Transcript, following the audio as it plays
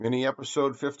Mini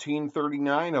episode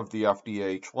 1539 of the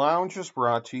FDH Lounge is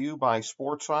brought to you by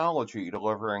Sportsology,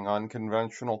 delivering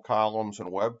unconventional columns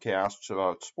and webcasts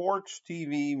about sports,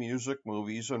 TV, music,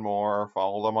 movies, and more.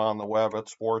 Follow them on the web at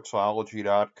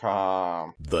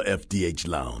sportsology.com. The FDH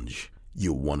Lounge.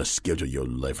 You'll want to schedule your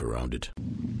life around it.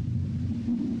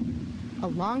 A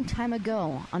long time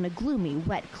ago, on a gloomy,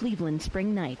 wet Cleveland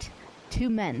spring night,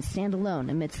 two men stand alone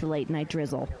amidst the late-night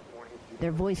drizzle.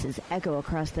 Their voices echo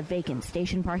across the vacant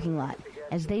station parking lot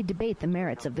as they debate the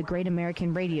merits of the great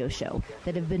American radio show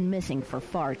that have been missing for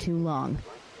far too long.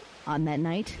 On that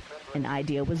night, an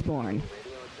idea was born.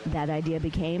 That idea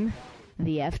became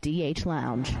the FDH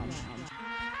Lounge.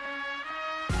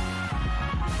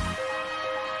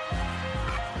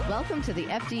 Welcome to the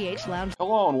FDH Lounge.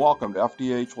 Hello and welcome to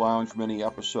FDH Lounge Mini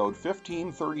episode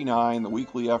 1539, the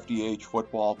weekly FDH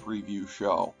football preview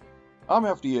show. I'm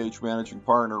FDH Managing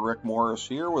Partner Rick Morris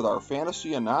here with our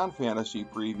fantasy and non-fantasy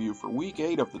preview for Week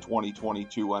 8 of the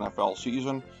 2022 NFL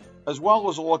season, as well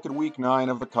as a look at Week 9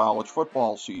 of the college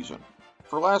football season.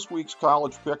 For last week's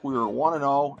college pick, we were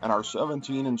 1-0 and are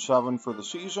 17-7 for the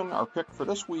season. Our pick for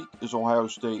this week is Ohio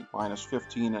State minus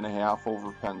 15.5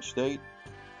 over Penn State.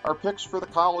 Our picks for the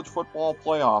college football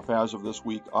playoff as of this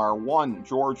week are 1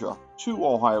 Georgia, 2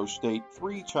 Ohio State,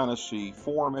 3 Tennessee,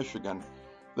 4 Michigan.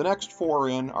 The next 4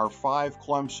 in are 5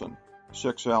 Clemson,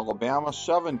 6 Alabama,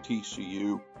 7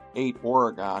 TCU, 8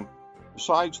 Oregon.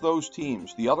 Besides those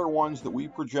teams, the other ones that we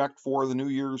project for the New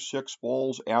Year's Six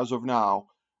Bowls as of now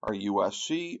are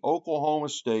USC, Oklahoma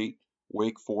State,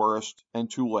 Wake Forest, and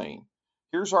Tulane.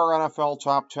 Here's our NFL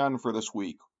top 10 for this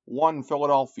week. 1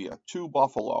 Philadelphia, 2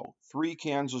 Buffalo, 3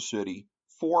 Kansas City,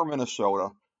 4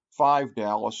 Minnesota, 5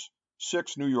 Dallas,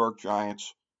 6 New York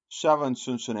Giants, 7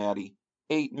 Cincinnati,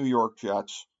 8 New York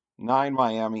Jets, 9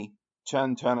 Miami,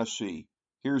 10 Tennessee.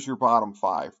 Here's your bottom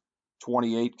 5.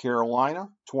 28 Carolina,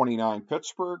 29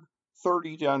 Pittsburgh,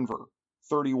 30 Denver,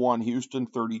 31 Houston,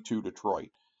 32 Detroit.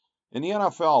 In the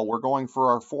NFL, we're going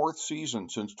for our 4th season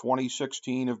since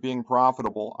 2016 of being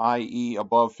profitable, i.e.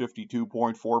 above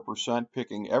 52.4%,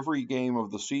 picking every game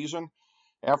of the season.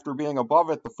 After being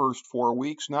above it the first 4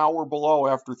 weeks, now we're below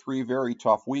after 3 very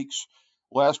tough weeks.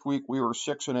 Last week we were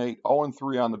 6-8,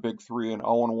 0-3 on the Big 3, and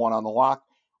 0-1 on the lock.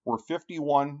 We're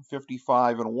 51,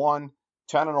 55-1,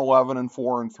 10-11, and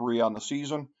 4-3 on the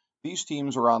season. These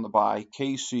teams are on the bye,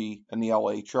 KC and the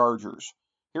LA Chargers.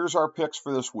 Here's our picks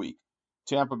for this week.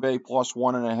 Tampa Bay plus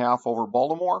 1.5 over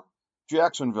Baltimore.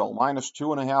 Jacksonville minus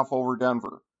 2.5 over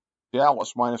Denver.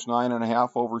 Dallas minus 9.5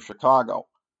 over Chicago.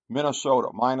 Minnesota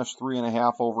minus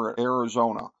 3.5 over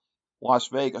Arizona. Las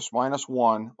Vegas minus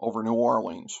 1 over New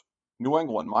Orleans. New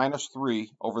England minus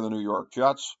 3 over the New York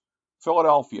Jets.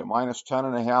 Philadelphia minus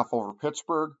 10.5 over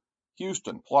Pittsburgh.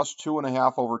 Houston plus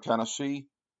 2.5 over Tennessee.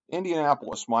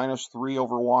 Indianapolis minus 3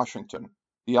 over Washington.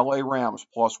 The LA Rams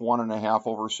plus 1.5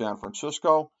 over San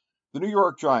Francisco. The New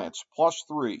York Giants plus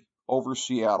 3 over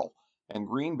Seattle. And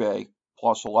Green Bay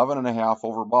plus 11.5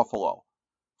 over Buffalo.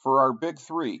 For our Big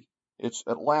 3, it's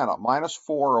Atlanta minus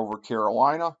 4 over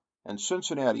Carolina, and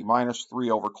Cincinnati minus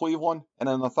 3 over Cleveland. And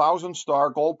in the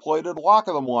 1,000-star gold-plated lock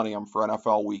of the millennium for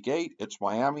NFL Week 8, it's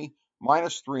Miami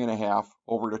minus 3.5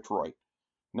 over Detroit.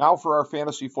 Now for our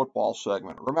fantasy football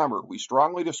segment. Remember, we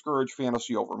strongly discourage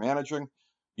fantasy overmanaging.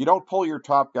 You don't pull your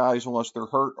top guys unless they're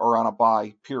hurt or on a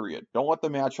bye, period. Don't let the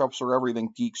matchups or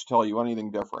everything geeks tell you anything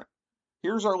different.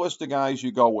 Here's our list of guys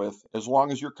you go with, as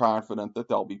long as you're confident that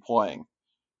they'll be playing.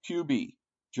 QB,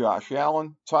 Josh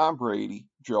Allen, Tom Brady,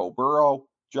 Joe Burrow,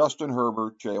 Justin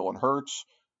Herbert, Jalen Hurts,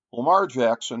 Lamar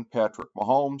Jackson, Patrick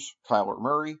Mahomes, Kyler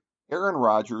Murray, Aaron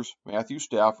Rodgers, Matthew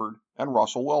Stafford, and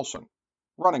Russell Wilson.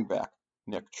 Running back,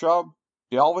 Nick Chubb,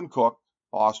 Dalvin Cook,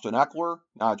 Austin Eckler,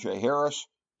 Najee Harris,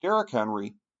 Derrick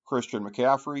Henry, Christian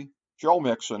McCaffrey, Joe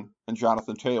Mixon, and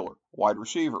Jonathan Taylor. Wide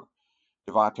receiver,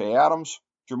 Devontae Adams,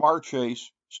 Jamar Chase,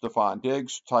 Stephon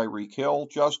Diggs, Tyreek Hill,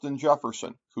 Justin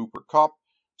Jefferson, Cooper Kupp,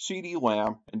 CeeDee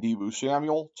Lamb, and Deebo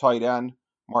Samuel. Tight end,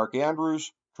 Mark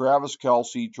Andrews, Travis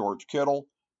Kelce, George Kittle,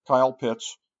 Kyle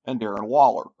Pitts, and Darren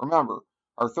Waller. Remember,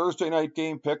 our Thursday night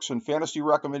game picks and fantasy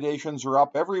recommendations are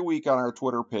up every week on our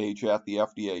Twitter page at the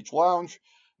FDH Lounge.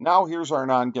 Now here's our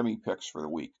non-gimme picks for the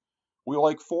week. We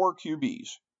like 4 QBs,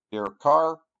 Derek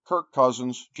Carr, Kirk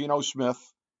Cousins, Geno Smith,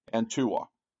 and Tua.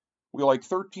 We like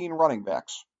 13 running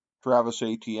backs, Travis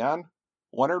Etienne,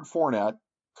 Leonard Fournette,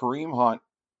 Kareem Hunt,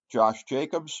 Josh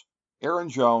Jacobs, Aaron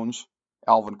Jones,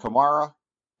 Alvin Kamara,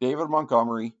 David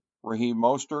Montgomery, Raheem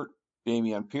Mostert,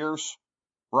 Dameon Pierce,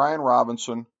 Brian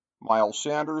Robinson, Miles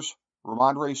Sanders,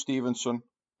 Ramondre Stevenson,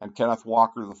 and Kenneth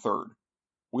Walker III.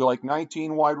 We like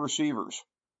 19 wide receivers,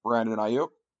 Brandon Ayuk,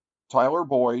 Tyler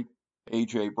Boyd,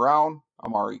 A.J. Brown,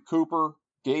 Amari Cooper,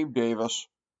 Gabe Davis,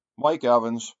 Mike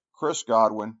Evans, Chris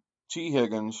Godwin, T.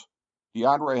 Higgins,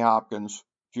 DeAndre Hopkins,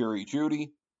 Jerry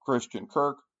Jeudy, Christian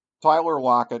Kirk, Tyler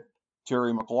Lockett,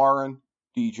 Terry McLaurin,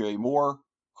 DJ Moore,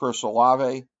 Chris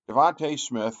Olave, Devontae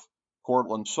Smith,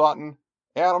 Cortland Sutton,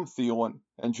 Adam Thielen,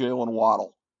 and Jalen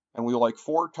Waddle. And we like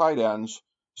 4 tight ends,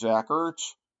 Zach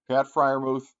Ertz, Pat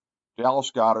Freiermuth,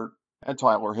 Dallas Goedert, and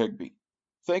Tyler Higbee.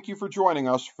 Thank you for joining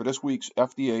us for this week's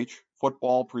FDH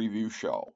Football Preview Show.